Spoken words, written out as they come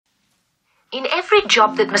In every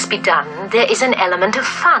job that must be done, there is an element of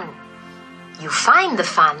fun. You find the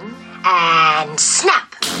fun, and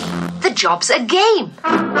snap! The job's a game.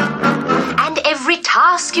 And every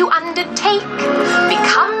task you undertake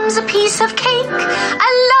becomes a piece of cake,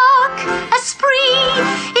 a lark, a spree.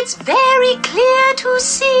 It's very clear to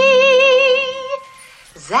see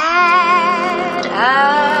that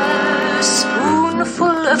a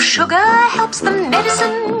spoonful of sugar helps the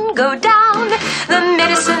medicine go down, the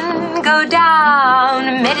medicine go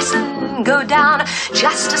down, medicine go down.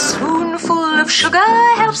 Just a spoonful of sugar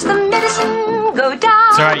helps the medicine go down.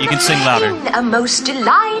 It's all right, you can sing louder. In a most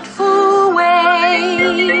delightful way.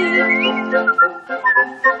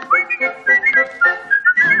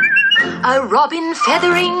 A robin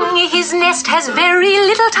feathering his nest has very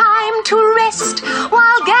little time to rest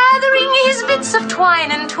while gathering his bits of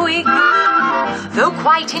twine and twig. Though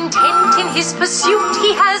quite intent in his pursuit,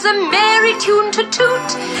 he has a merry tune to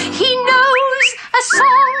toot. He knows a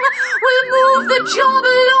song will move the job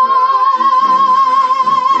along.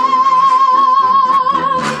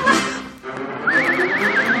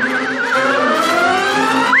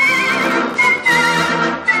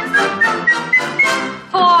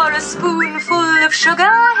 For a spoonful of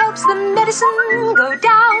sugar helps the medicine go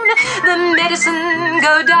down, the medicine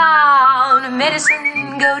go down,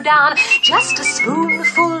 medicine go down. Just a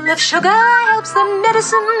spoonful of sugar helps the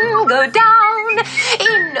medicine go down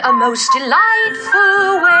in a most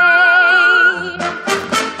delightful way.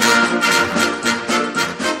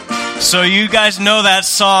 So you guys know that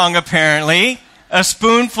song, apparently. A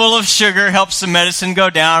spoonful of sugar helps the medicine go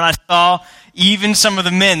down. I saw even some of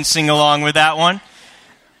the men sing along with that one.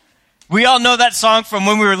 We all know that song from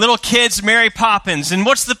when we were little kids, Mary Poppins. And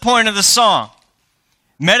what's the point of the song?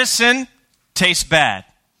 Medicine tastes bad,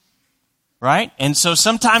 right? And so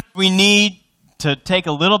sometimes we need to take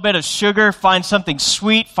a little bit of sugar, find something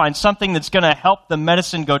sweet, find something that's going to help the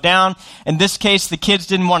medicine go down. In this case, the kids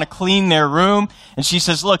didn't want to clean their room. And she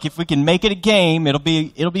says, look, if we can make it a game, it'll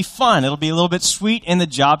be fun. It'll be a little bit sweet, and the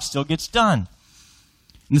job still gets done.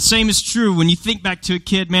 And the same is true when you think back to a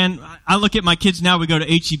kid, man. I look at my kids now. We go to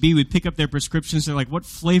H-E-B. We pick up their prescriptions. They're like, what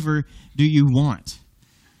flavor do you want?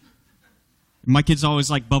 My kids always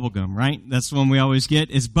like bubblegum, right? That's the one we always get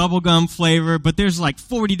is bubblegum flavor. But there's like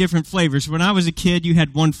 40 different flavors. When I was a kid, you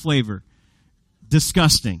had one flavor.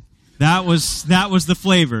 Disgusting. That was the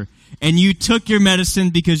flavor. And you took your medicine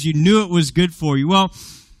because you knew it was good for you. Well,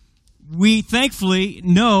 we thankfully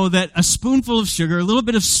know that a spoonful of sugar, a little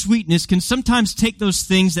bit of sweetness, can sometimes take those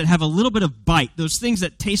things that have a little bit of bite, those things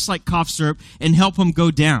that taste like cough syrup, and help them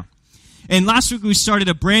go down. And last week we started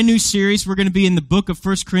a brand new series. We're going to be in the book of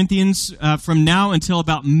 1 Corinthians from now until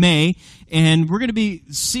about May. And we're going to be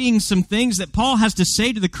seeing some things that Paul has to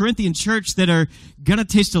say to the Corinthian church that are going to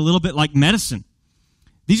taste a little bit like medicine.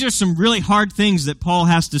 These are some really hard things that Paul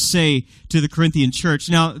has to say to the Corinthian church.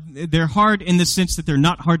 Now, they're hard in the sense that they're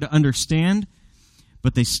not hard to understand,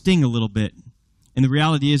 but they sting a little bit. And the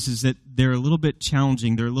reality is that they're a little bit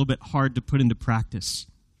challenging. They're a little bit hard to put into practice.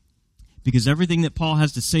 Because everything that Paul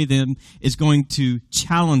has to say to them is going to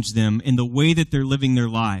challenge them in the way that they're living their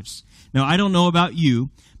lives. Now, I don't know about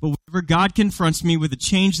you, but whenever God confronts me with a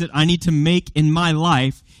change that I need to make in my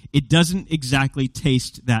life, it doesn't exactly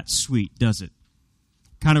taste that sweet, does it?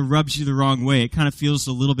 Kind of rubs you the wrong way. It kind of feels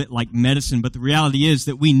a little bit like medicine. But the reality is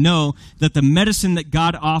that we know that the medicine that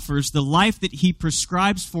God offers, the life that He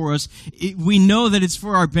prescribes for us, we know that it's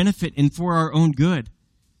for our benefit and for our own good.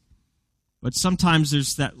 But sometimes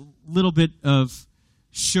there's that little bit of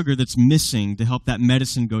sugar that's missing to help that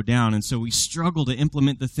medicine go down. And so we struggle to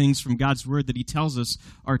implement the things from God's Word that He tells us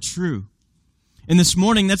are true. And this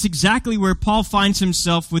morning, that's exactly where Paul finds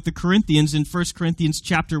himself with the Corinthians in 1 Corinthians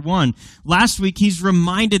chapter 1. Last week, he's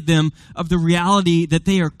reminded them of the reality that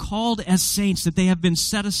they are called as saints, that they have been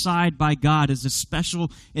set aside by God as a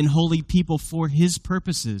special and holy people for His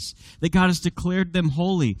purposes, that God has declared them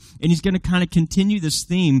holy. And he's going to kind of continue this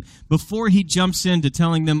theme before he jumps into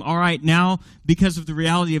telling them, all right, now, because of the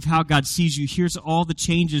reality of how God sees you, here's all the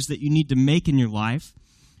changes that you need to make in your life.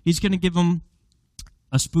 He's going to give them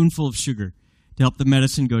a spoonful of sugar to help the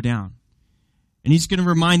medicine go down. And he's going to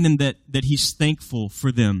remind them that he's thankful for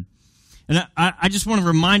them. And I just want to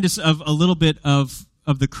remind us of a little bit of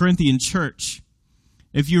the Corinthian church.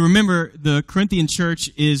 If you remember, the Corinthian church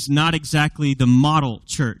is not exactly the model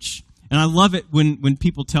church. And I love it when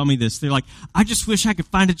people tell me this. They're like, I just wish I could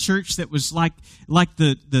find a church that was like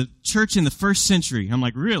the church in the first century. I'm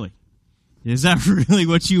like, really? Is that really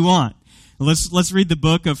what you want? Let's read the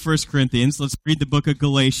book of 1 Corinthians. Let's read the book of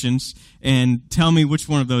Galatians and tell me which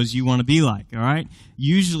one of those you want to be like, all right?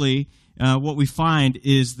 Usually, what we find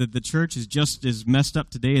is that the church is just as messed up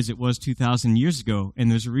today as it was 2,000 years ago,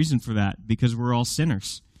 and there's a reason for that, because we're all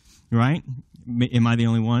sinners, right? Am I the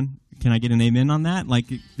only one? Can I get an amen on that? Like,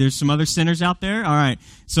 there's some other sinners out there? All right.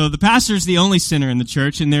 So the pastor's the only sinner in the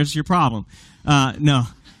church, and there's your problem. No.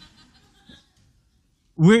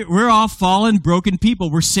 We're all fallen, broken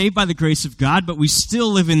people. We're saved by the grace of God, but we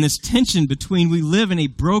still live in this tension between we live in a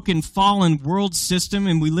broken, fallen world system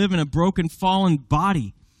and we live in a broken, fallen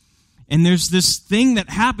body. And there's this thing that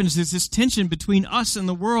happens, there's this tension between us and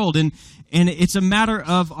the world, and it's a matter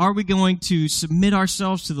of, are we going to submit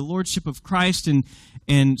ourselves to the lordship of Christ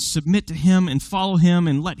and submit to Him and follow Him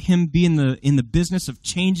and let Him be in the business of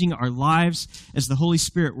changing our lives as the Holy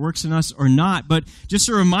Spirit works in us, or not? But just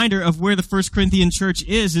a reminder of where the 1 Corinthian church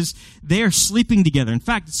is they are sleeping together. In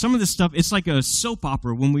fact, some of this stuff, it's like a soap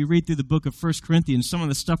opera when we read through the book of 1 Corinthians, some of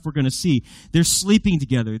the stuff we're going to see. They're sleeping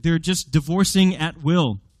together. They're just divorcing at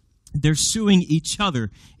will. They're suing each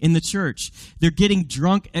other in the church. They're getting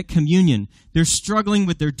drunk at communion. They're struggling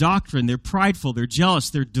with their doctrine. They're prideful. They're jealous.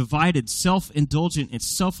 They're divided, self-indulgent, and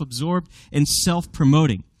self-absorbed, and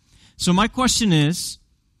self-promoting. So my question is,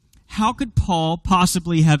 how could Paul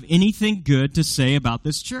possibly have anything good to say about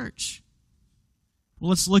this church?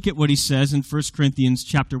 Well, let's look at what he says in 1 Corinthians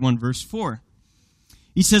chapter 1, verse 4.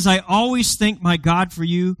 He says, I always thank my God for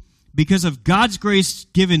you because of God's grace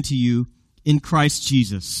given to you in Christ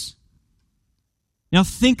Jesus. Now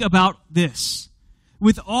think about this.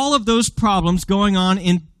 With all of those problems going on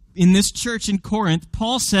in this church in Corinth,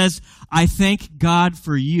 Paul says, I thank God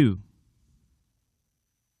for you.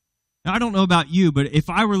 Now, I don't know about you, but if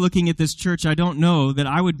I were looking at this church, I don't know that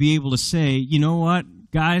I would be able to say, you know what,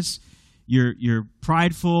 guys, you're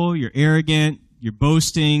prideful, you're arrogant, you're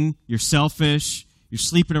boasting, you're selfish, you're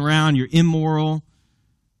sleeping around, you're immoral,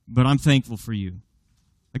 but I'm thankful for you.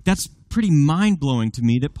 Like, that's pretty mind-blowing to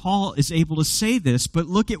me that Paul is able to say this, but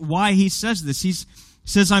look at why he says this. He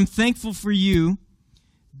says, I'm thankful for you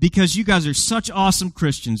because you guys are such awesome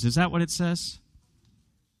Christians. Is that what it says?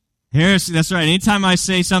 Heresy, that's right. Anytime I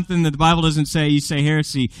say something that the Bible doesn't say, you say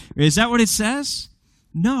heresy. Is that what it says?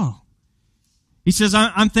 No. He says,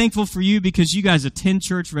 I'm thankful for you because you guys attend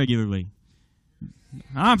church regularly.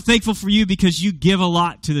 I'm thankful for you because you give a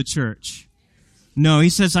lot to the church. No, he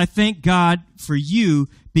says, I thank God for you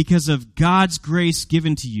because of God's grace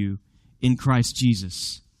given to you in Christ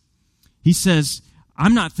Jesus. He says,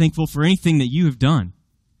 I'm not thankful for anything that you have done.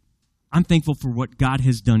 I'm thankful for what God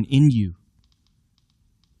has done in you.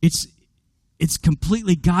 It's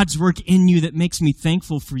completely God's work in you that makes me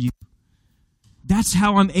thankful for you. That's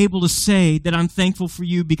how I'm able to say that I'm thankful for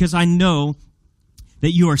you, because I know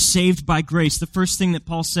that you are saved by grace. The first thing that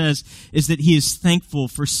Paul says is that he is thankful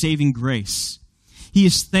for saving grace. He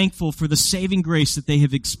is thankful for the saving grace that they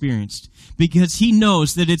have experienced, because he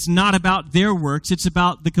knows that it's not about their works, it's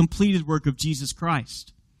about the completed work of Jesus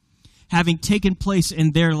Christ having taken place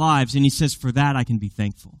in their lives. And he says, for that I can be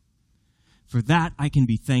thankful. For that I can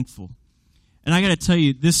be thankful. And I got to tell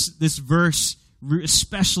you, this verse,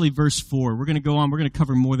 especially verse 4, we're going to go on, we're going to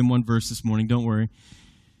cover more than one verse this morning, don't worry.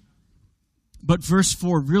 But verse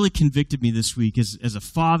 4 really convicted me this week as a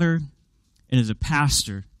father and as a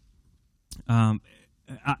pastor.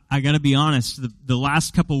 I got to be honest, the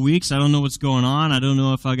last couple of weeks, I don't know what's going on. I don't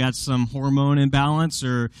know if I got some hormone imbalance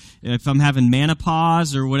or if I'm having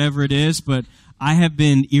menopause or whatever it is, but I have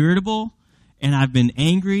been irritable and I've been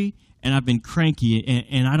angry and I've been cranky,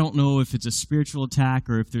 and I don't know if it's a spiritual attack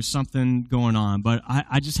or if there's something going on, but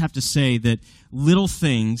I just have to say that little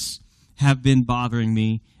things have been bothering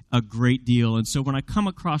me a great deal. And so when I come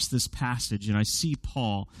across this passage and I see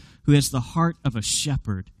Paul, who has the heart of a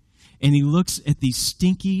shepherd, and he looks at these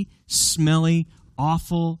stinky, smelly,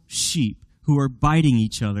 awful sheep who are biting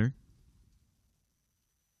each other,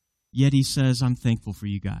 yet he says, I'm thankful for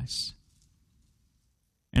you guys.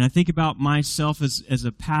 And I think about myself as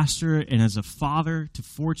a pastor and as a father to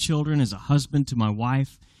 4 children, as a husband to my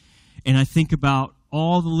wife, and I think about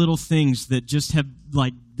all the little things that just have,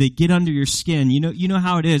 like, they get under your skin. You know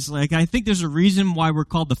how it is. Like, I think there's a reason why we're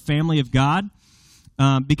called the family of God,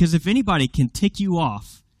 because if anybody can tick you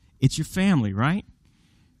off, it's your family, right?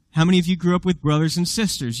 How many of you grew up with brothers and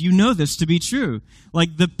sisters? You know this to be true.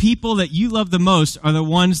 Like, the people that you love the most are the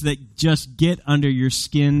ones that just get under your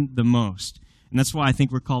skin the most. And that's why I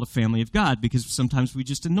think we're called a family of God, because sometimes we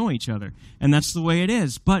just annoy each other. And that's the way it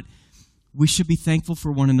is. But we should be thankful for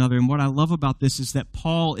one another. And what I love about this is that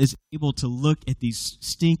Paul is able to look at these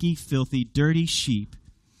stinky, filthy, dirty sheep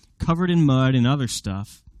covered in mud and other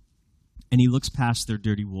stuff, and he looks past their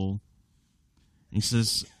dirty wool. And he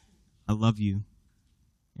says, I love you,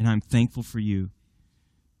 and I'm thankful for you.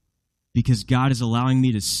 because God is allowing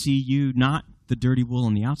me to see you, not the dirty wool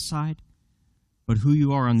on the outside, but who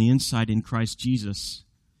you are on the inside in Christ Jesus,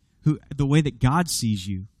 the way that God sees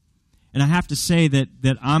you. And I have to say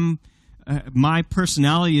that I'm my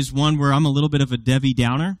personality is one where I'm a little bit of a Debbie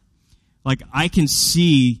Downer. Like, I can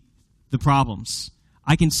see the problems.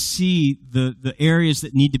 I can see the areas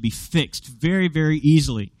that need to be fixed very, very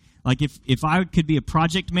easily. Like, if I could be a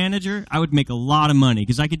project manager, I would make a lot of money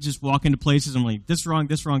because I could just walk into places and I'm like, this wrong,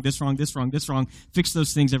 this wrong, this wrong, this wrong, this wrong, fix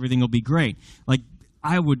those things, everything will be great. Like,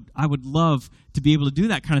 I would love to be able to do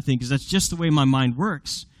that kind of thing because that's just the way my mind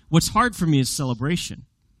works. What's hard for me is celebration.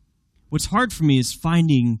 What's hard for me is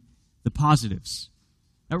finding the positives.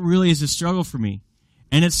 That really is a struggle for me.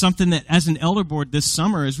 And it's something that, as an elder board this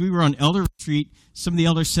summer, as we were on elder retreat, some of the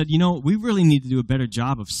elders said, we really need to do a better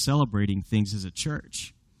job of celebrating things as a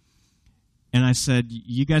church. And I said,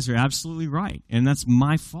 you guys are absolutely right, and that's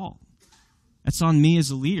my fault. That's on me as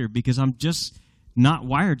a leader because I'm just not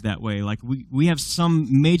wired that way. Like, we have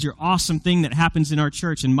some major awesome thing that happens in our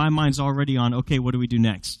church, and my mind's already on, okay, what do we do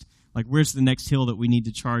next? Like, where's the next hill that we need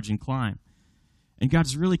to charge and climb? And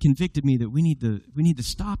God's really convicted me that we need to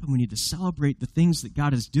stop and we need to celebrate the things that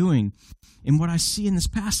God is doing. And what I see in this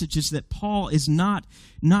passage is that Paul is not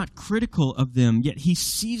critical of them, yet he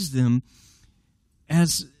sees them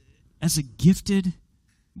as a gifted,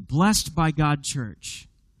 blessed by God church.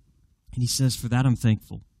 And he says, for that I'm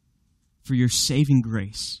thankful, for your saving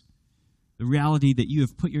grace, the reality that you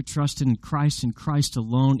have put your trust in Christ and Christ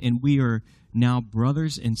alone, and we are now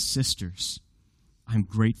brothers and sisters. I'm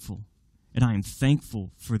grateful. And I am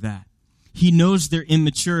thankful for that. He knows they're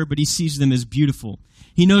immature, but he sees them as beautiful.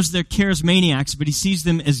 He knows they're charismaniacs, but he sees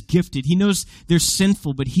them as gifted. He knows they're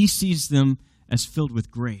sinful, but he sees them as filled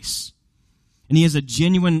with grace. And he has a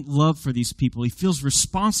genuine love for these people. He feels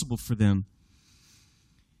responsible for them.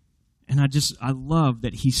 And I love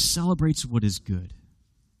that he celebrates what is good.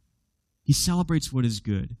 He celebrates what is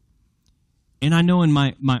good. And I know in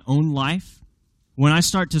my own life, when I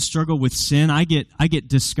start to struggle with sin, I get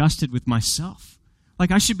disgusted with myself.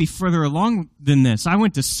 Like, I should be further along than this. I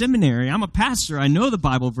went to seminary. I'm a pastor. I know the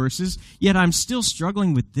Bible verses, yet I'm still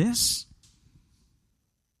struggling with this.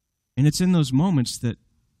 And it's in those moments that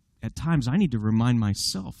at times I need to remind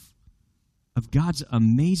myself of God's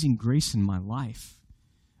amazing grace in my life,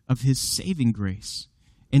 of his saving grace,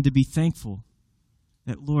 and to be thankful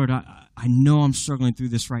that, Lord, I know I'm struggling through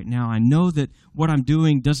this right now. I know that what I'm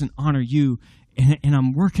doing doesn't honor you, and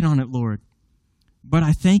I'm working on it, Lord. But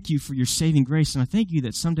I thank you for your saving grace, and I thank you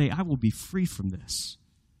that someday I will be free from this,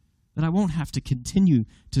 that I won't have to continue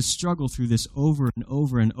to struggle through this over and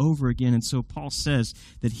over and over again. And so Paul says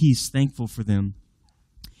that he's thankful for them.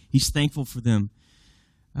 He's thankful for them.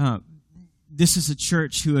 This is a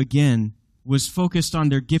church who, again, was focused on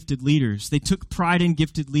their gifted leaders. They took pride in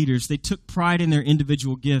gifted leaders. They took pride in their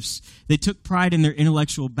individual gifts. They took pride in their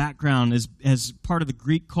intellectual background as part of the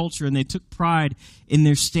Greek culture, and they took pride in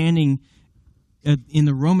their standing in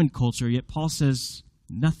the Roman culture. Yet Paul says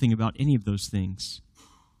nothing about any of those things.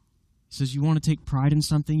 He says, you want to take pride in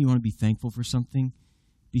something? You want to be thankful for something?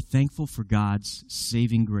 Be thankful for God's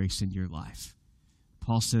saving grace in your life.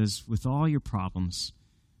 Paul says, with all your problems,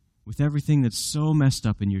 with everything that's so messed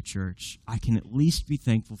up in your church, I can at least be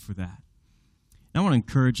thankful for that. And I want to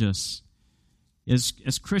encourage us,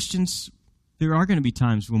 as Christians, there are going to be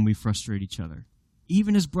times when we frustrate each other,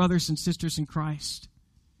 even as brothers and sisters in Christ.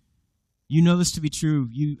 You know this to be true.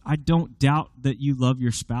 I don't doubt that you love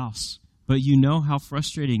your spouse, but you know how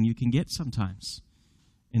frustrating you can get sometimes.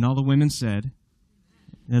 And all the women said,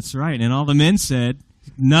 that's right. And all the men said,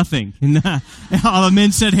 nothing. All the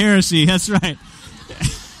men said heresy. That's right.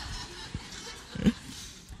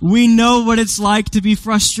 We know what it's like to be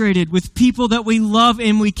frustrated with people that we love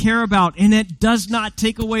and we care about, and it does not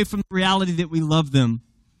take away from the reality that we love them.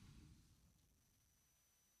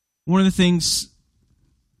 One of the things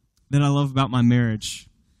that I love about my marriage,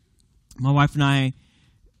 my wife and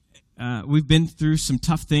I, we've been through some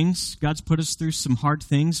tough things. God's put us through some hard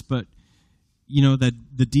things, but,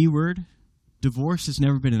 the D word, divorce, has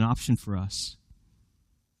never been an option for us.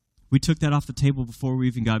 We took that off the table before we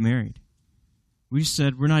even got married. We just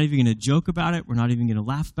said, we're not even going to joke about it. We're not even going to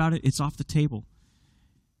laugh about it. It's off the table.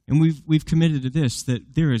 And we've committed to this,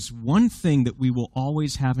 that there is one thing that we will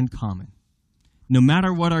always have in common. No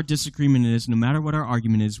matter what our disagreement is, no matter what our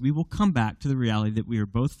argument is, we will come back to the reality that we are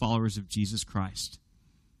both followers of Jesus Christ.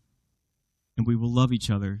 And we will love each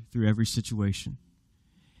other through every situation.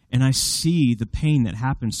 And I see the pain that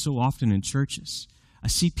happens so often in churches. I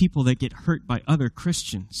see people that get hurt by other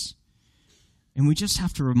Christians. And we just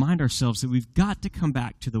have to remind ourselves that we've got to come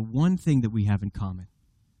back to the one thing that we have in common.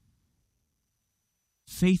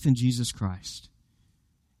 faith in Jesus Christ.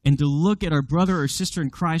 And to look at our brother or sister in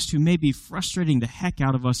Christ who may be frustrating the heck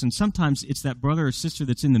out of us, and sometimes it's that brother or sister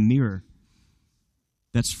that's in the mirror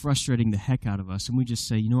that's frustrating the heck out of us. And we just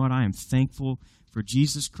say, you know what, I am thankful for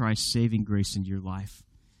Jesus Christ's saving grace in your life.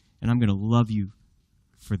 And I'm going to love you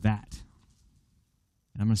for that.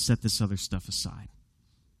 And I'm going to set this other stuff aside.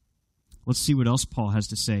 Let's see what else Paul has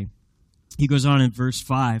to say. He goes on in verse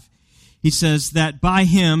 5. He says that by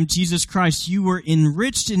him, Jesus Christ, you were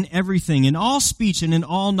enriched in everything, in all speech and in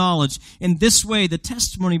all knowledge. In this way, the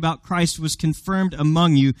testimony about Christ was confirmed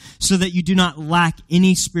among you, so that you do not lack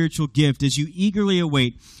any spiritual gift as you eagerly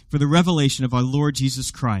await for the revelation of our Lord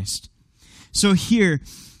Jesus Christ. So here,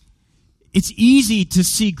 it's easy to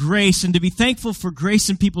see grace and to be thankful for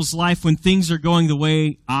grace in people's life when things are going the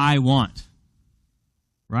way I want.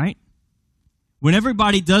 Right? When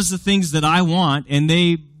everybody does the things that I want and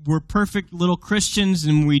we're perfect little Christians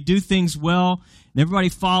and we do things well and everybody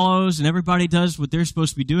follows and everybody does what they're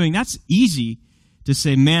supposed to be doing, that's easy to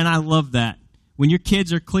say, man, I love that. When your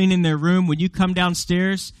kids are cleaning their room, when you come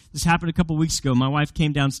downstairs, this happened a couple weeks ago. My wife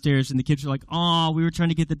came downstairs and the kids were like, oh, we were trying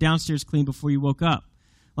to get the downstairs clean before you woke up.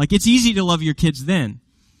 Like, it's easy to love your kids then.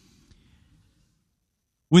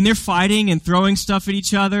 When they're fighting and throwing stuff at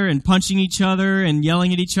each other and punching each other and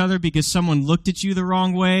yelling at each other because someone looked at you the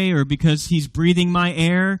wrong way or because he's breathing my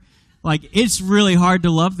air, like, it's really hard to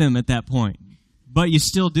love them at that point. But you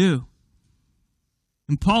still do.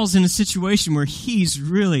 And Paul's in a situation where he's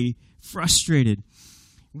really frustrated.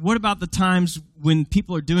 What about the times when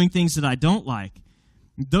people are doing things that I don't like?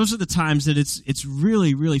 Those are the times that it's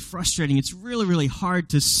really, really frustrating. It's really, really hard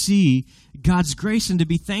to see God's grace and to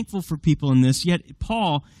be thankful for people in this. Yet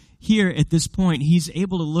Paul, here at this point, he's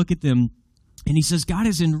able to look at them and he says, God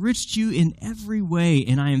has enriched you in every way,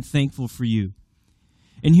 and I am thankful for you.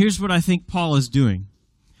 And here's what I think Paul is doing.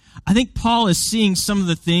 I think Paul is seeing some of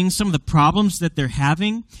the things, some of the problems that they're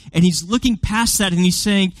having, and he's looking past that and he's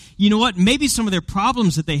saying, you know what, maybe some of their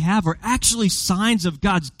problems that they have are actually signs of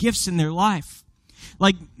God's gifts in their life.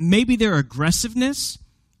 Like, maybe their aggressiveness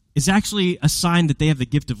is actually a sign that they have the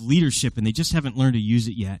gift of leadership and they just haven't learned to use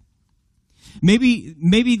it yet. Maybe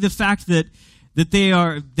the fact that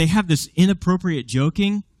they have this inappropriate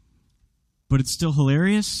joking, but it's still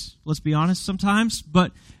hilarious, let's be honest sometimes.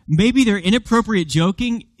 But maybe their inappropriate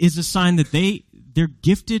joking is a sign that they're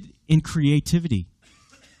gifted in creativity.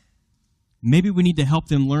 Maybe we need to help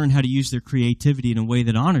them learn how to use their creativity in a way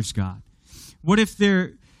that honors God. What if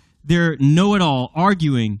their know-it-all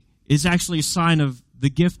arguing is actually a sign of the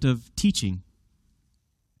gift of teaching?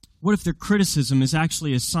 What if their criticism is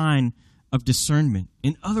actually a sign of discernment?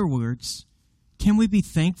 In other words, can we be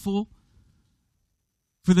thankful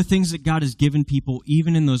for the things that God has given people,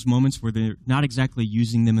 even in those moments where they're not exactly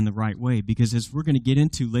using them in the right way? Because as we're going to get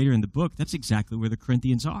into later in the book, that's exactly where the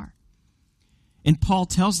Corinthians are. And Paul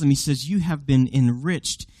tells them, he says, you have been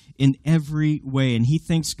enriched in every way. And he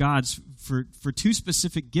thanks God for two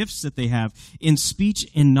specific gifts that they have in speech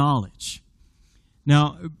and knowledge.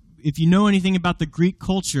 Now, if you know anything about the Greek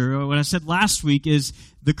culture, what I said last week is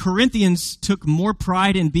the Corinthians took more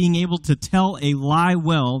pride in being able to tell a lie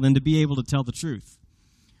well than to be able to tell the truth.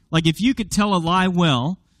 Like, if you could tell a lie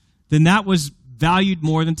well, then that was valued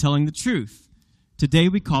more than telling the truth. Today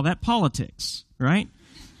we call that politics, right?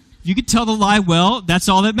 If you could tell the lie well, that's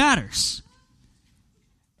all that matters.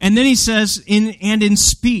 And then he says, in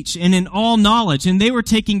speech and in all knowledge. And they were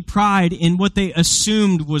taking pride in what they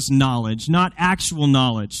assumed was knowledge, not actual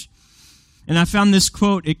knowledge. And I found this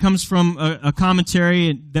quote. It comes from a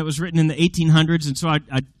commentary that was written in the 1800s. And so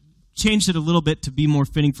I changed it a little bit to be more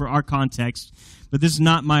fitting for our context. But this is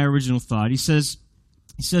not my original thought. He says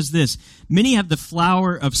this: many have the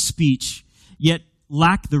flower of speech, yet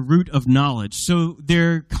lack the root of knowledge. So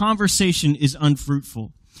their conversation is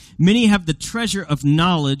unfruitful. Many have the treasure of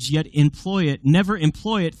knowledge, yet never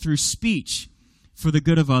employ it through speech for the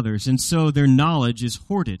good of others. And so their knowledge is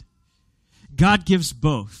hoarded. God gives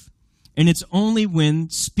both. And it's only when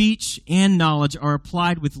speech and knowledge are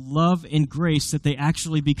applied with love and grace that they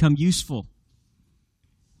actually become useful.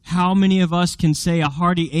 How many of us can say a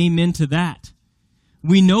hearty amen to that?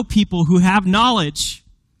 We know people who have knowledge.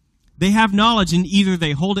 They have knowledge, and either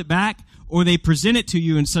they hold it back or they present it to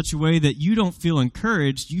you in such a way that you don't feel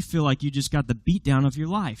encouraged. You feel like you just got the beat down of your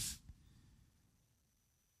life.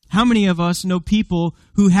 How many of us know people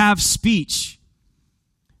who have speech?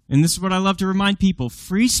 And this is what I love to remind people.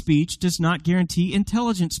 Free speech does not guarantee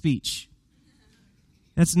intelligent speech.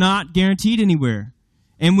 That's not guaranteed anywhere.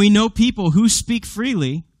 And we know people who speak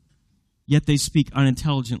freely, yet they speak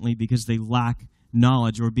unintelligently because they lack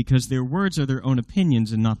knowledge or because their words are their own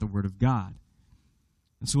opinions and not the Word of God.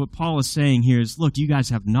 And so what Paul is saying here is, look, you guys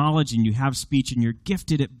have knowledge and you have speech and you're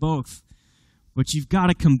gifted at both, but you've got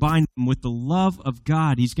to combine them with the love of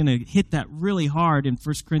God. He's going to hit that really hard in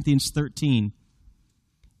 1 Corinthians 13.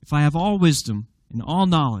 If I have all wisdom and all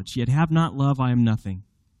knowledge, yet have not love, I am nothing.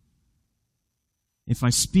 If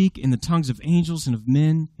I speak in the tongues of angels and of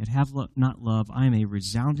men, yet have not love, I am a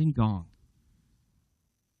resounding gong.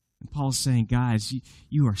 And Paul is saying, guys,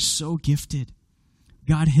 you are so gifted.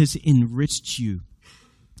 God has enriched you.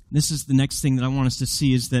 This is the next thing that I want us to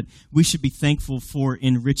see, is that we should be thankful for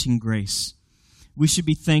enriching grace. We should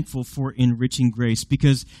be thankful for enriching grace,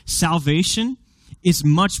 because salvation is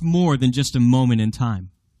much more than just a moment in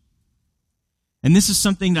time. And this is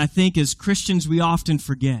something that I think as Christians we often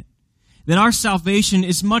forget, that our salvation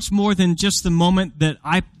is much more than just the moment that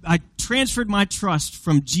I transferred my trust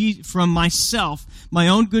from myself, my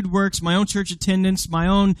own good works, my own church attendance, my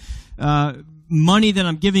own money that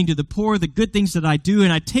I'm giving to the poor, the good things that I do,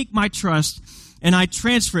 and I take my trust and I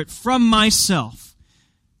transfer it from myself.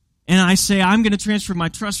 And I say, I'm going to transfer my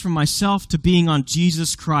trust from myself to being on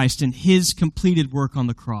Jesus Christ and His completed work on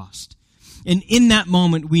the cross. And in that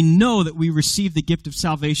moment, we know that we receive the gift of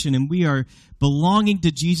salvation and we are belonging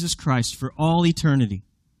to Jesus Christ for all eternity.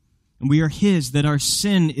 And we are His, that our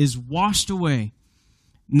sin is washed away,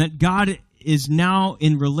 and that God is now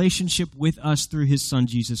in relationship with us through His Son,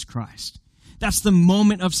 Jesus Christ. That's the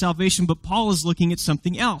moment of salvation, but Paul is looking at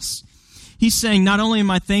something else. He's saying, not only am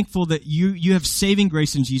I thankful that you have saving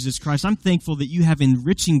grace in Jesus Christ, I'm thankful that you have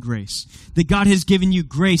enriching grace, that God has given you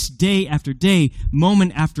grace day after day,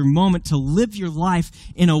 moment after moment, to live your life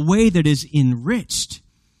in a way that is enriched,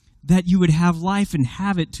 that you would have life and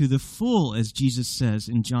have it to the full, as Jesus says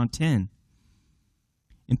in John 10.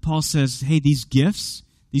 And Paul says, hey, these gifts,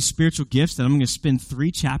 these spiritual gifts that I'm going to spend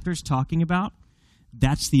 3 chapters talking about,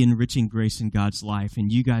 that's the enriching grace in God's life,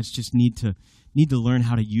 and you guys just need to learn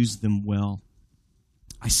how to use them well.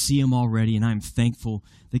 I see them already, and I'm thankful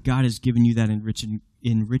that God has given you that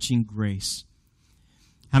enriching grace.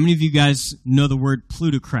 How many of you guys know the word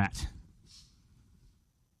plutocrat?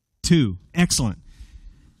 2. Excellent.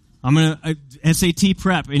 I'm going to SAT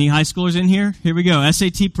prep. Any high schoolers in here? Here we go.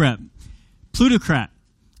 SAT prep. Plutocrat.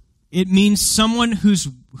 It means someone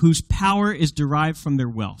whose power is derived from their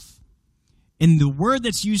wealth. And the word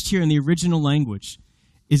that's used here in the original language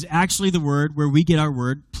is actually the word where we get our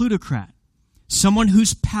word plutocrat. Someone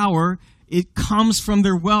whose power, it comes from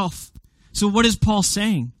their wealth. So what is Paul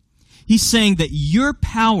saying? He's saying that your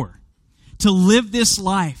power to live this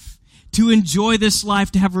life, to enjoy this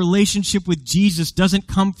life, to have a relationship with Jesus doesn't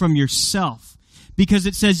come from yourself. Because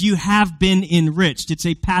it says you have been enriched. It's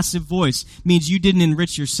a passive voice. It means you didn't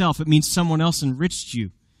enrich yourself. It means someone else enriched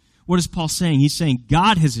you. What is Paul saying? He's saying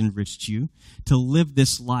God has enriched you to live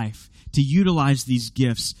this life, to utilize these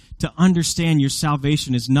gifts, to understand your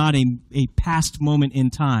salvation is not a past moment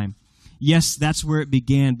in time. Yes, that's where it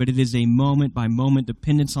began, but it is a moment-by-moment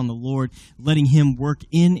dependence on the Lord, letting Him work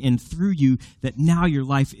in and through you, that now your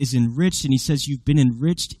life is enriched. And he says you've been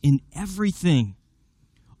enriched in everything,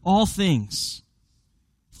 all things.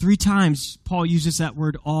 3 times Paul uses that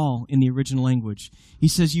word all in the original language. He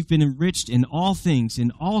says you've been enriched in all things,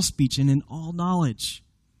 in all speech, and in all knowledge,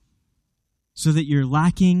 so that you're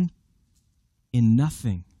lacking in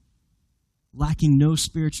nothing, lacking no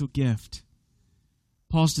spiritual gift.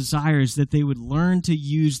 Paul's desire is that they would learn to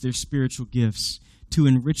use their spiritual gifts to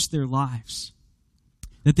enrich their lives,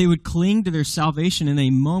 that they would cling to their salvation in a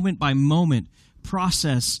moment-by-moment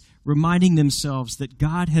process, reminding themselves that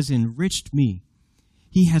God has enriched me.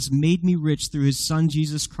 He has made me rich through His Son,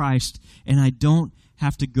 Jesus Christ, and I don't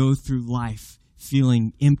have to go through life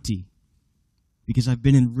feeling empty because I've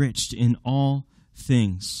been enriched in all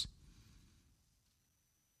things.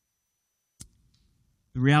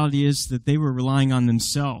 The reality is that they were relying on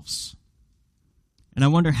themselves. And I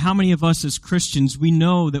wonder how many of us as Christians, we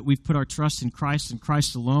know that we've put our trust in Christ and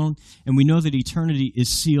Christ alone, and we know that eternity is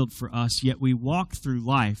sealed for us, yet we walk through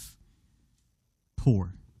life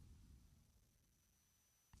poor.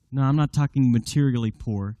 No, I'm not talking materially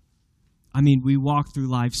poor. I mean, we walk through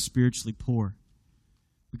life spiritually poor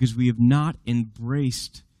because we have not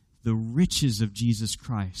embraced the riches of Jesus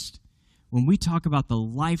Christ. When we talk about the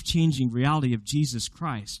life-changing reality of Jesus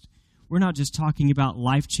Christ, we're not just talking about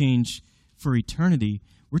life change for eternity.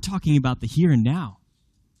 We're talking about the here and now.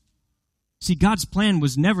 See, God's plan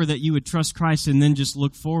was never that you would trust Christ and then just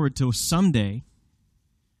look forward to someday.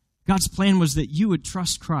 God's plan was that you would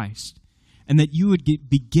trust Christ and that you would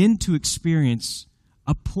begin to experience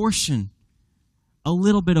a portion, a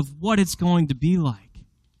little bit of what it's going to be like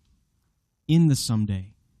in the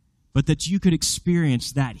someday, but that you could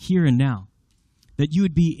experience that here and now, that you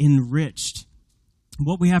would be enriched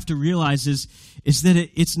what we have to realize is that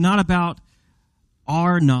it's not about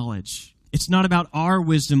our knowledge. It's not about our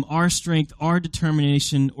wisdom, our strength, our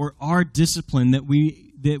determination, or our discipline that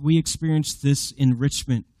we experience this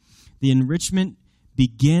enrichment. The enrichment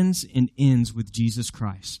begins and ends with Jesus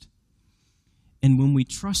Christ. And when we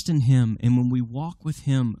trust in Him and when we walk with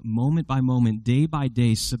Him moment by moment, day by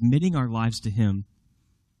day, submitting our lives to Him,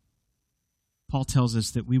 Paul tells us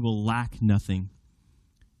that we will lack nothing.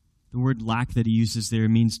 The word lack that he uses there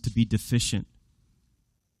means to be deficient.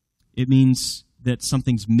 It means that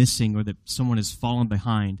something's missing or that someone has fallen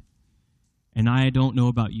behind. And I don't know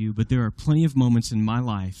about you, but there are plenty of moments in my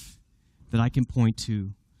life that I can point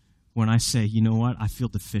to when I say, you know what, I feel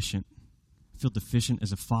deficient. I feel deficient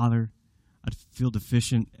as a father. I feel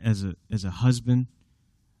deficient as a husband.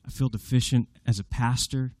 I feel deficient as a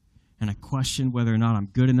pastor. And I question whether or not I'm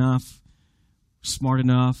good enough, smart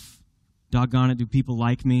enough, doggone it, do people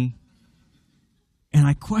like me? And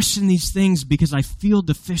I question these things because I feel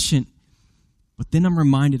deficient. But then I'm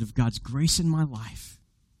reminded of God's grace in my life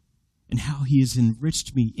and how He has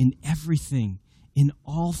enriched me in everything, in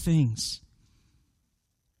all things.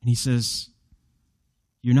 And He says,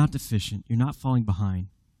 you're not deficient. You're not falling behind.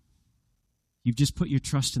 You've just put your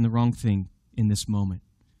trust in the wrong thing in this moment.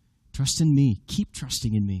 Trust in me. Keep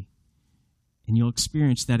trusting in me. And you'll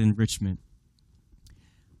experience that enrichment.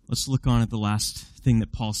 Let's look on at the last thing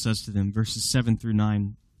that Paul says to them, verses 7 through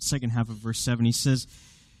 9, second half of verse 7. He says,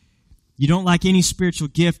 you don't lack any spiritual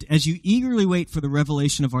gift as you eagerly wait for the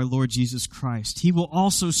revelation of our Lord Jesus Christ. He will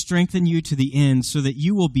also strengthen you to the end so that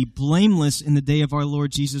you will be blameless in the day of our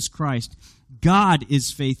Lord Jesus Christ. God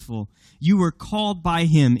is faithful. You were called by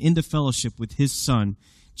Him into fellowship with His Son,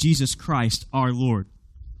 Jesus Christ our Lord.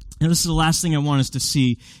 Now, this is the last thing I want us to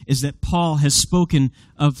see, is that Paul has spoken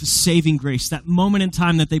of saving grace, that moment in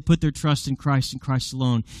time that they put their trust in Christ and Christ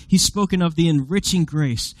alone. He's spoken of the enriching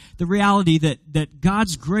grace, the reality that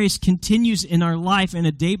God's grace continues in our life in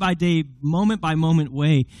a day-by-day, moment-by-moment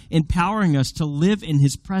way, empowering us to live in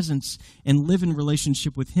His presence and live in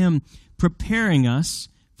relationship with Him, preparing us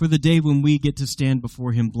for the day when we get to stand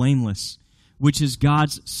before Him blameless, which is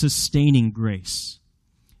God's sustaining grace.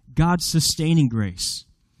 God's sustaining grace.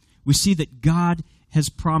 We see that God has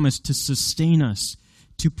promised to sustain us,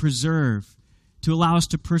 to preserve, to allow us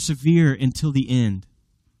to persevere until the end.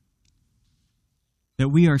 That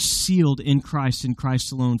we are sealed in Christ and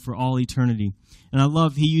Christ alone for all eternity. And I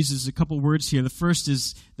love, he uses a couple words here. The first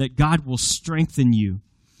is that God will strengthen you.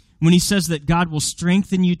 When he says that God will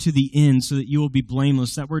strengthen you to the end so that you will be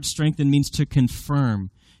blameless, that word strengthen means to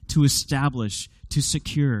confirm, to establish, to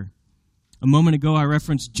secure. A moment ago, I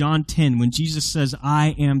referenced John 10 when Jesus says,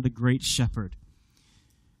 I am the great shepherd.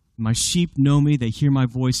 My sheep know me, they hear my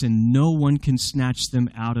voice, and no one can snatch them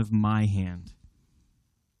out of my hand.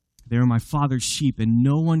 They are my Father's sheep, and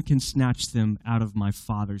no one can snatch them out of my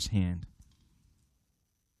Father's hand.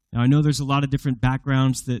 Now, I know there's a lot of different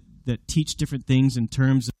backgrounds that teach different things in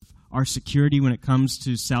terms of our security when it comes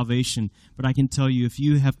to salvation, but I can tell you, if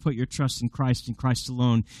you have put your trust in Christ and Christ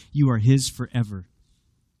alone, you are His forever.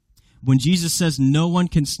 When Jesus says, no one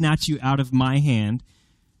can snatch you out of my hand,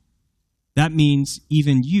 that means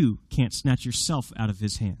even you can't snatch yourself out of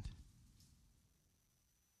His hand.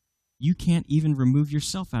 You can't even remove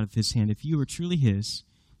yourself out of His hand. If you are truly His,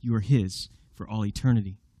 you are His for all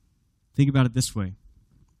eternity. Think about it this way.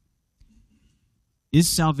 Is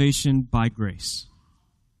salvation by grace?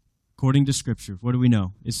 According to Scripture, what do we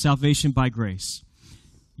know? Is salvation by grace?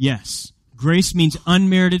 Yes. Grace means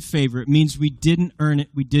unmerited favor. It means we didn't earn it,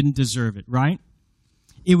 we didn't deserve it, right?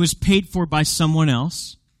 It was paid for by someone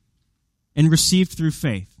else and received through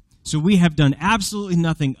faith. So we have done absolutely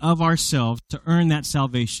nothing of ourselves to earn that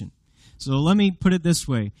salvation. So let me put it this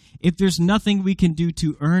way. If there's nothing we can do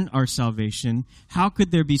to earn our salvation, how could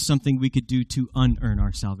there be something we could do to unearn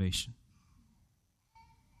our salvation?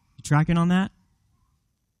 You tracking on that?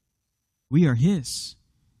 We are His.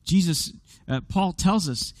 Paul tells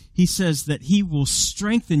us, he says that He will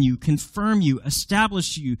strengthen you, confirm you,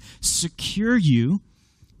 establish you, secure you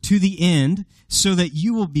to the end so that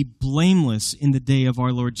you will be blameless in the day of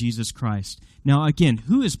our Lord Jesus Christ. Now, again,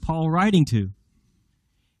 who is Paul writing to?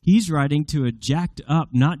 He's writing to a jacked up,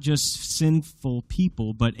 not just sinful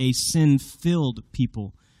people, but a sin-filled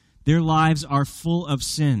people. Their lives are full of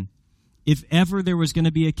sin. If ever there was going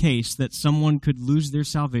to be a case that someone could lose their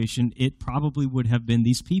salvation, it probably would have been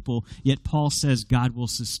these people. Yet Paul says God will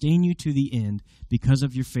sustain you to the end because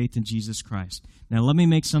of your faith in Jesus Christ. Now let me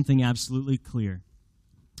make something absolutely clear.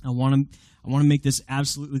 I want to make this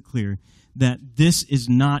absolutely clear that this is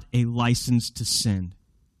not a license to sin.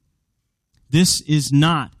 This is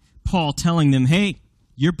not Paul telling them, hey,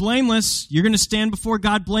 You're blameless. You're going to stand before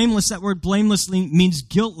God blameless. That word blameless means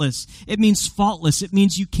guiltless. It means faultless. It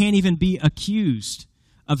means you can't even be accused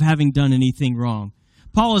of having done anything wrong.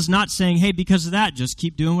 Paul is not saying, hey, because of that, just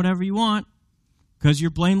keep doing whatever you want, because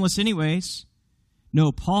you're blameless anyways.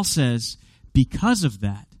 No, Paul says, because of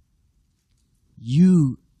that,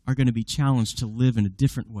 you are going to be challenged to live in a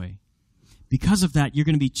different way. Because of that, you're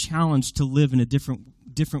going to be challenged to live in a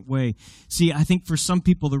different way. See, I think for some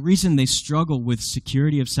people, the reason they struggle with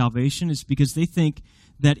security of salvation is because they think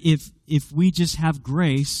that if we just have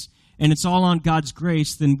grace and it's all on God's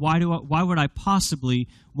grace, then why would I possibly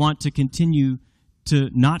want to continue to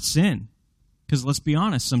not sin? Because let's be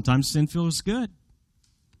honest, sometimes sin feels good.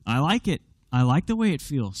 I like it. I like the way it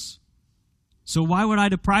feels. So why would I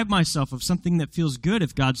deprive myself of something that feels good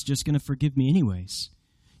if God's just going to forgive me anyways?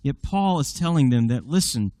 Yet Paul is telling them that,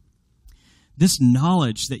 listen, this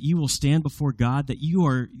knowledge that you will stand before God, that you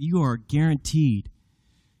are guaranteed,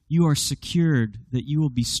 you are secured, that you will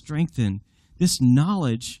be strengthened. This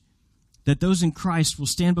knowledge that those in Christ will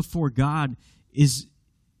stand before God is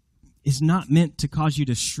not meant to cause you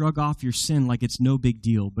to shrug off your sin like it's no big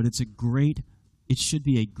deal, but it should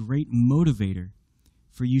be a great motivator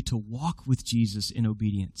for you to walk with Jesus in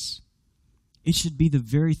obedience. It should be the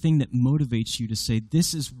very thing that motivates you to say,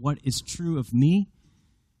 this is what is true of me.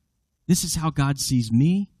 This is how God sees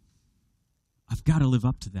me. I've got to live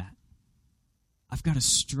up to that. I've got to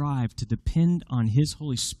strive to depend on His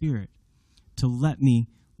Holy Spirit to let me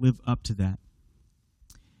live up to that.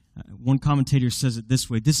 One commentator says it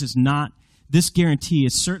this way, this guarantee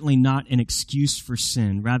is certainly not an excuse for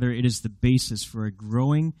sin. Rather, it is the basis for a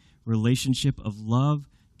growing relationship of love,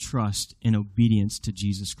 trust, and obedience to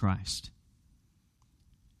Jesus Christ.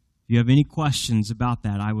 If you have any questions about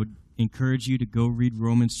that, I would encourage you to go read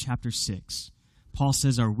Romans chapter 6. Paul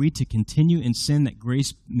says, are we to continue in sin that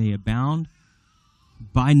grace may abound?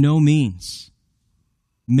 By no means.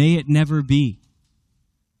 May it never be.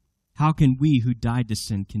 How can we who died to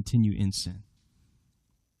sin continue in sin?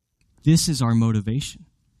 This is our motivation.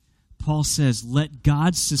 Paul says, let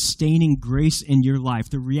God's sustaining grace in your life,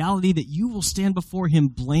 the reality that you will stand before Him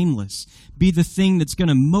blameless, be the thing that's going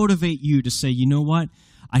to motivate you to say, you know what?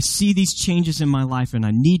 I see these changes in my life and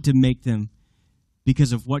I need to make them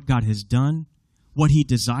because of what God has done, what He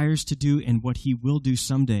desires to do, and what He will do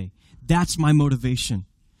someday. That's my motivation.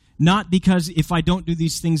 Not because if I don't do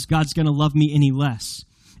these things, God's going to love me any less.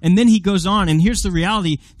 And then he goes on, and here's the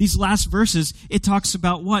reality. These last verses, it talks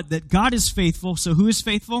about what? That God is faithful. So who is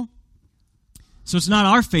faithful? So it's not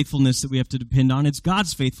our faithfulness that we have to depend on. It's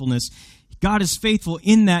God's faithfulness. God is faithful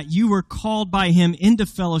in that you were called by Him into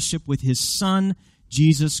fellowship with His Son,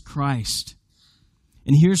 Jesus Christ.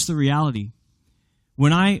 And here's the reality.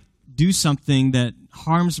 When I do something that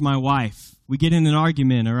harms my wife, we get in an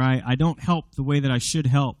argument, or I don't help the way that I should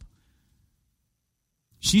help,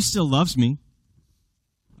 she still loves me.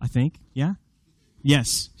 I think, yeah?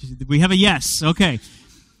 Yes. We have a yes. Okay.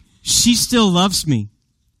 She still loves me.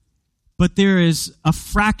 But there is a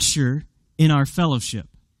fracture in our fellowship.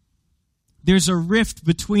 There's a rift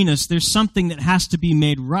between us. There's something that has to be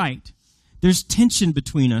made right. There's tension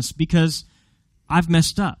between us because I've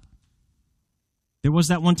messed up. There was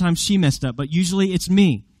that one time she messed up, but usually it's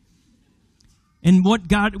me. And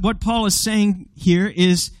what Paul is saying here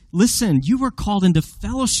is, listen, you were called into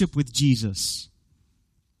fellowship with Jesus.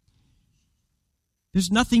 There's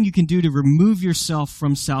nothing you can do to remove yourself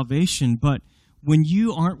from salvation, but when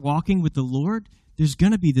you aren't walking with the Lord, there's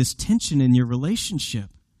going to be this tension in your relationship.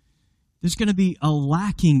 There's going to be a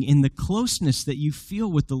lacking in the closeness that you feel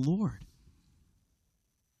with the Lord.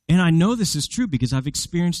 And I know this is true because I've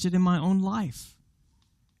experienced it in my own life.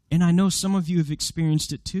 And I know some of you have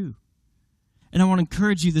experienced it too. And I want to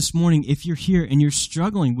encourage you this morning, if you're here and you're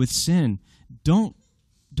struggling with sin, don't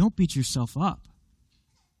beat yourself up.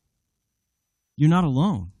 You're not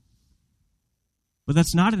alone. But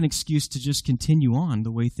that's not an excuse to just continue on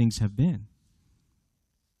the way things have been.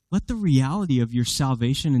 Let the reality of your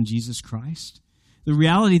salvation in Jesus Christ, the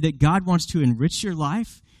reality that God wants to enrich your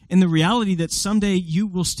life, and the reality that someday you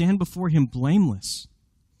will stand before Him blameless,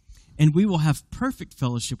 and we will have perfect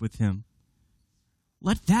fellowship with Him.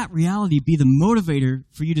 Let that reality be the motivator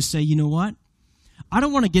for you to say, you know what? I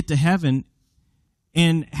don't want to get to heaven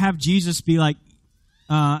and have Jesus be like,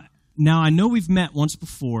 now, I know we've met once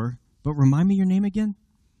before, but remind me your name again?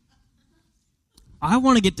 I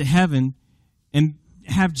want to get to heaven and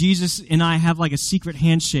have Jesus and I have like a secret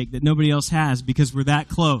handshake that nobody else has because we're that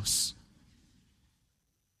close.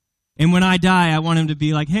 And when I die, I want Him to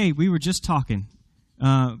be like, hey, we were just talking.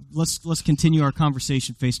 Let's continue our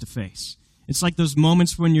conversation face to face. It's like those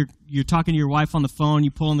moments when you're talking to your wife on the phone,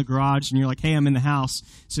 you pull in the garage, and you're like, hey, I'm in the house.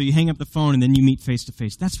 So you hang up the phone, and then you meet face to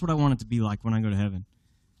face. That's what I want it to be like when I go to heaven.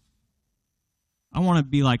 I want to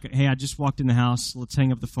be like, hey, I just walked in the house. Let's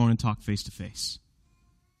hang up the phone and talk face to face.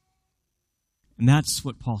 And that's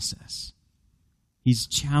what Paul says. He's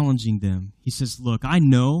challenging them. He says, look, I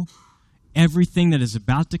know everything that is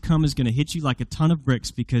about to come is going to hit you like a ton of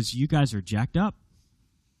bricks because you guys are jacked up.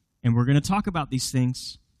 And we're going to talk about these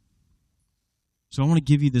things. So I want to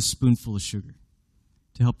give you this spoonful of sugar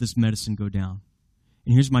to help this medicine go down.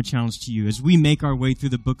 And here's my challenge to you. As we make our way through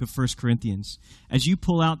the book of 1 Corinthians, as you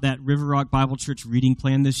pull out that River Rock Bible Church reading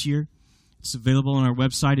plan this year, it's available on our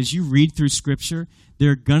website. As you read through Scripture,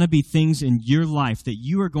 there are going to be things in your life that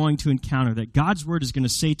you are going to encounter that God's Word is going to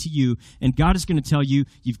say to you, and God is going to tell you,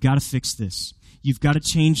 you've got to fix this. You've got to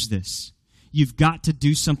change this. You've got to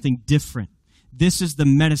do something different. This is the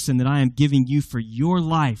medicine that I am giving you for your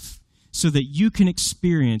life so that you can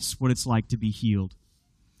experience what it's like to be healed,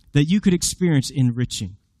 that you could experience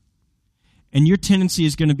enriching. And your tendency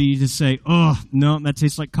is going to be to say, oh, no, that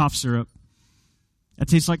tastes like cough syrup. That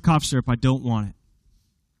tastes like cough syrup. I don't want it.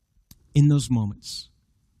 In those moments,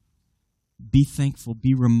 be thankful.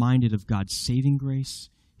 Be reminded of God's saving grace,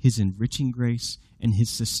 His enriching grace, and His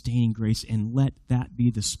sustaining grace, and let that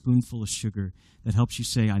be the spoonful of sugar that helps you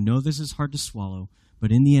say, I know this is hard to swallow,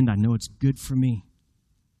 but in the end, I know it's good for me.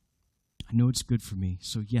 I know it's good for me.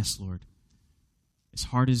 So yes, Lord, as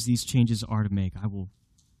hard as these changes are to make, I will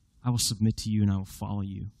submit to you and I will follow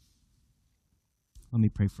you. Let me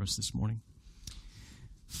pray for us this morning.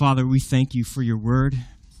 Father, we thank you for your word.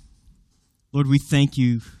 Lord, we thank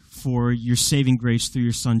you for your saving grace through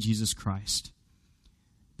your Son, Jesus Christ,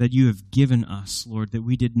 that you have given us, Lord, that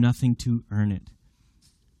we did nothing to earn it,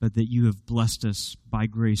 but that you have blessed us by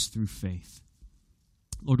grace through faith.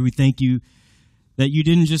 Lord, we thank you that you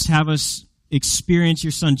didn't just have us experience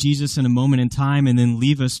your Son Jesus in a moment in time and then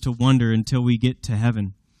leave us to wonder until we get to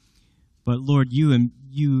heaven. But Lord,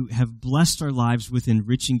 you have blessed our lives with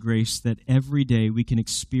enriching grace that every day we can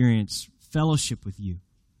experience fellowship with you,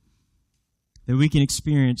 that we can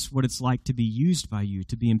experience what it's like to be used by you,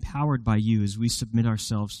 to be empowered by you as we submit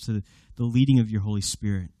ourselves to the leading of your Holy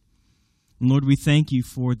Spirit. And Lord, we thank you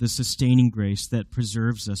for the sustaining grace that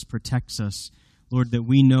preserves us, protects us. Lord, that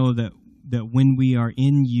we know that when we are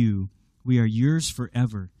in you, we are yours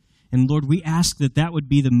forever. And Lord, we ask that that would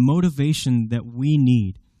be the motivation that we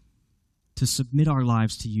need to submit our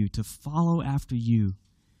lives to you, to follow after you,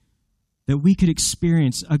 that we could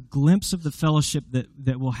experience a glimpse of the fellowship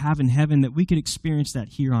that we'll have in heaven, that we could experience that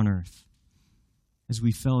here on earth as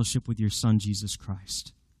we fellowship with your Son, Jesus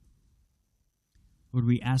Christ. Lord,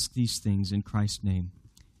 we ask these things in Christ's name.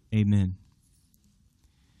 Amen.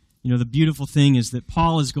 You know, the beautiful thing is that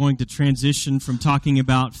Paul is going to transition from talking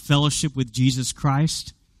about fellowship with Jesus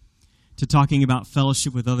Christ to talking about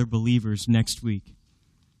fellowship with other believers next week.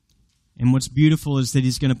 And what's beautiful is that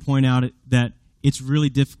he's going to point out that it's really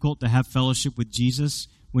difficult to have fellowship with Jesus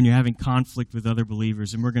when you're having conflict with other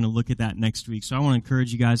believers. And we're going to look at that next week. So I want to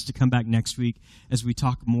encourage you guys to come back next week as we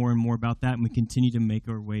talk more and more about that and we continue to make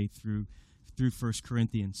our way through 1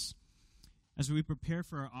 Corinthians. As we prepare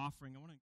for our offering, I want to